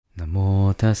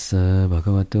Namo tassa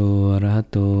bhagavato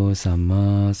arahato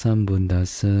samma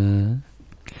sambuddhassa.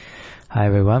 Hi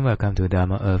everyone, welcome to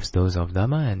Dharma Earth's Dose of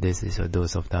Dharma, and this is a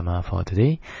dose of Dharma for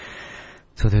today.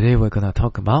 So today we're going to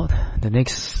talk about the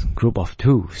next group of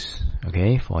tools,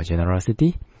 okay, for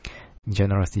generosity.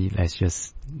 Generosity, let's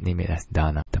just name it as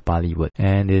dāna, the Pali word.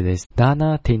 And it is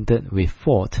dāna tainted with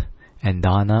fault and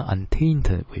dāna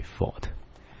untainted with fault.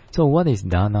 So what is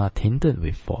dāna tainted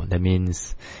with fault? That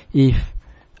means if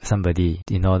somebody,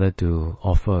 in order to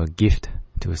offer a gift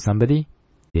to somebody,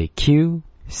 they kill,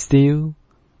 steal,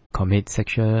 commit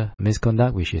sexual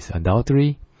misconduct, which is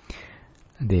adultery,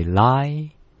 they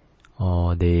lie,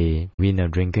 or they win a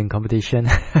drinking competition,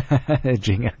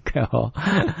 drink alcohol,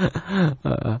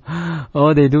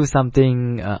 or they do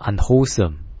something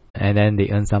unwholesome, and then they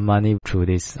earn some money through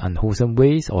this unwholesome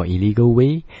ways or illegal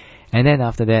way, and then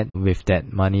after that, with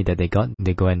that money that they got,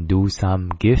 they go and do some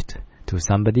gift to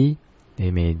somebody. They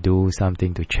may do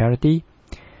something to charity.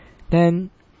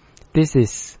 Then this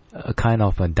is a kind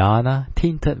of a dāna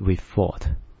tainted with fault.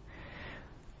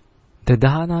 The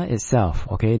dāna itself,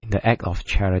 okay, the act of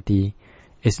charity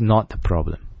is not the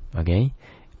problem, okay,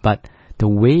 but the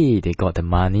way they got the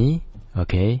money,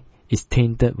 okay, is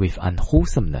tainted with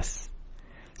unwholesomeness.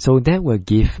 So that will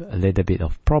give a little bit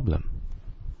of problem.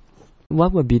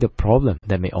 What would be the problem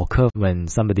that may occur when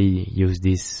somebody use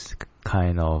this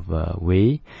kind of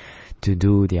way to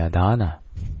do their dāna?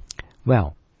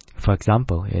 Well, for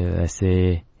example, let's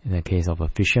say in the case of a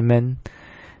fisherman,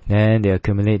 then they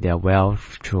accumulate their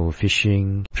wealth through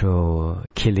fishing, through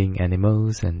killing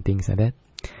animals and things like that.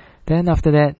 Then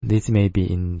after that, this may be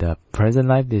in the present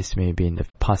life, this may be in the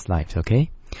past lives, okay?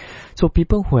 So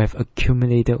people who have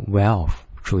accumulated wealth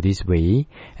through this way,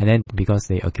 and then because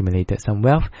they accumulated some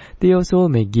wealth, they also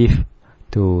may give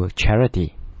to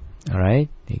charity. Alright,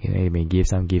 they may give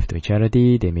some gift to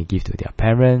charity, they may give to their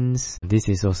parents. This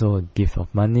is also a gift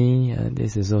of money,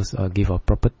 this is also a gift of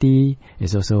property,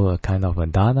 it's also a kind of a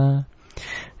dāna.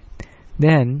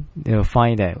 Then they'll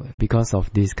find that because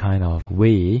of this kind of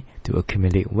way to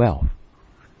accumulate wealth,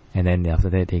 and then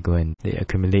after that they go and they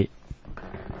accumulate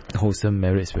wholesome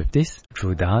merits with this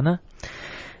through dāna.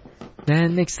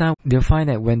 Then next time they'll find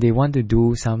that when they want to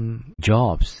do some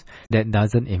jobs that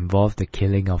doesn't involve the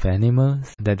killing of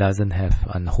animals, that doesn't have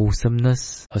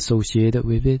unwholesomeness associated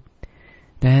with it,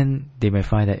 then they may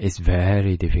find that it's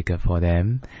very difficult for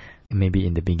them, maybe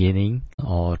in the beginning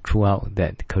or throughout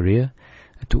that career,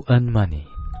 to earn money.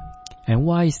 And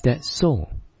why is that so?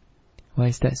 Why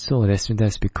is that so?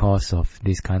 That's because of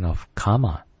this kind of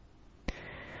karma.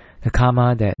 The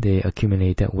karma that they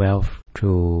accumulated wealth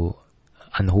through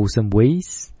unwholesome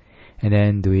ways, and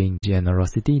then doing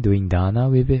generosity, doing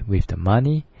dāna with it, with the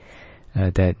money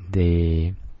that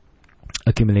they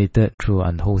accumulated through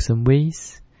unwholesome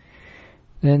ways.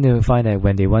 Then they will find that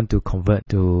when they want to convert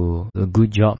to a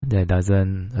good job that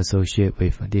doesn't associate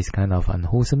with this kind of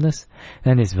unwholesomeness,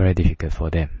 then it's very difficult for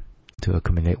them to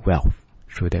accumulate wealth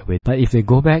through that way. But if they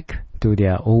go back to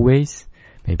their old ways,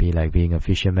 maybe like being a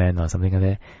fisherman or something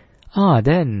like that,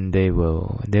 then they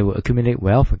will accumulate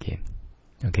wealth again.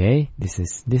 Okay, this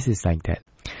is like that.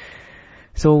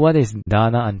 So what is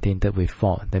dāna untainted with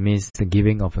fault? That means the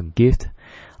giving of a gift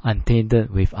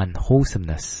untainted with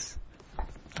unwholesomeness.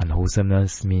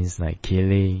 Unwholesomeness means like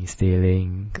killing,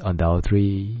 stealing,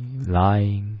 adultery,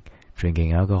 lying,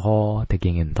 drinking alcohol,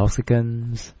 taking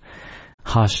intoxicants,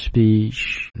 harsh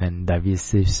speech and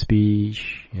divisive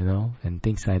speech, and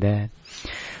things like that.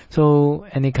 So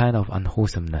any kind of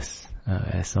unwholesomeness,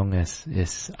 as long as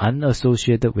it's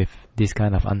unassociated with this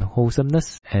kind of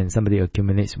unwholesomeness, and somebody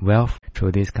accumulates wealth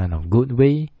through this kind of good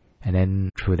way, and then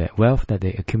through that wealth that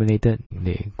they accumulated,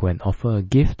 they go and offer a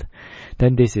gift,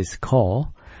 then this is called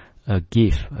a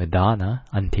gift, a dāna,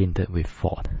 untainted with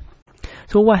fault.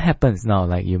 So what happens now?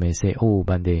 Like you may say,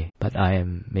 but I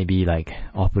am maybe like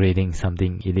operating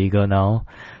something illegal now,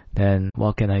 then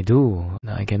what can I do?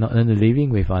 I cannot earn a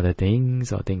living with other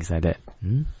things or things like that.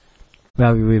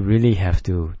 Well, we really have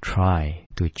to try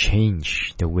to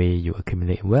change the way you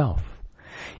accumulate wealth.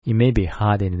 It may be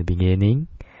hard in the beginning,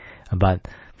 but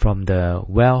from the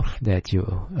wealth that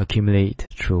you accumulate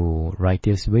through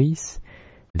righteous ways,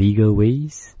 legal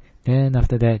ways, then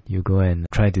after that you go and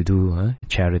try to do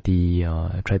charity,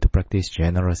 or try to practice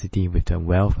generosity with the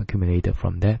wealth accumulated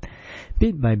from that,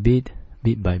 bit by bit,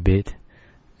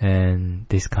 and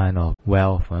this kind of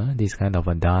wealth, this kind of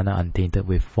a dāna untainted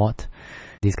with fault,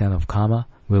 this kind of karma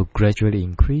will gradually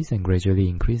increase and gradually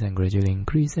increase and gradually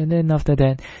increase, and then after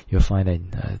that you'll find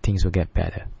that things will get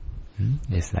better.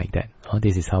 It's like that.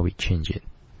 This is how we change it.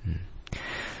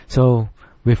 So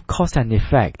with cause and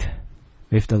effect,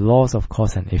 with the laws of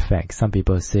cause and effect, some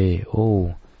people say,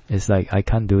 oh, it's like I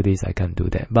can't do this, I can't do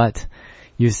that. But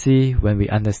you see, when we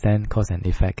understand cause and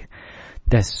effect,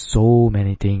 there's so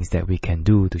many things that we can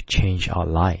do to change our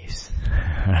lives,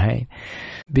 right?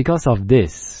 Because of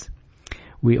this,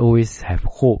 we always have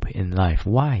hope in life.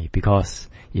 Why? Because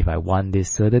if I want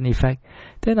this certain effect,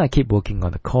 then I keep working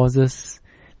on the causes,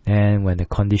 and when the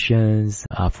conditions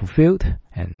are fulfilled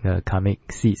and the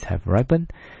karmic seeds have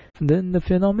ripened, then the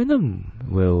phenomenon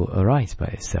will arise by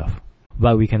itself.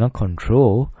 But we cannot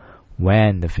control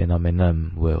when the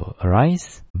phenomenon will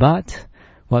arise, but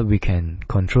what we can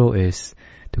control is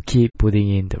to keep putting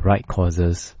in the right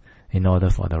causes in order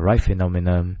for the right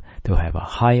phenomenon to have a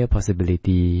higher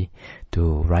possibility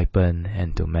to ripen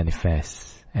and to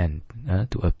manifest and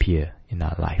to appear in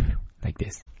our life like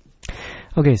this.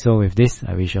 Okay, so with this,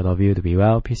 I wish all of you to be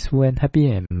well, peaceful and happy,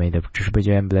 and may the Triple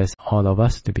Gem bless all of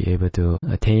us to be able to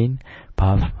attain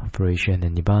path, fruition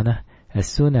and Nibbana as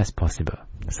soon as possible.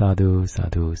 Sadhu,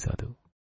 sadhu, sadhu.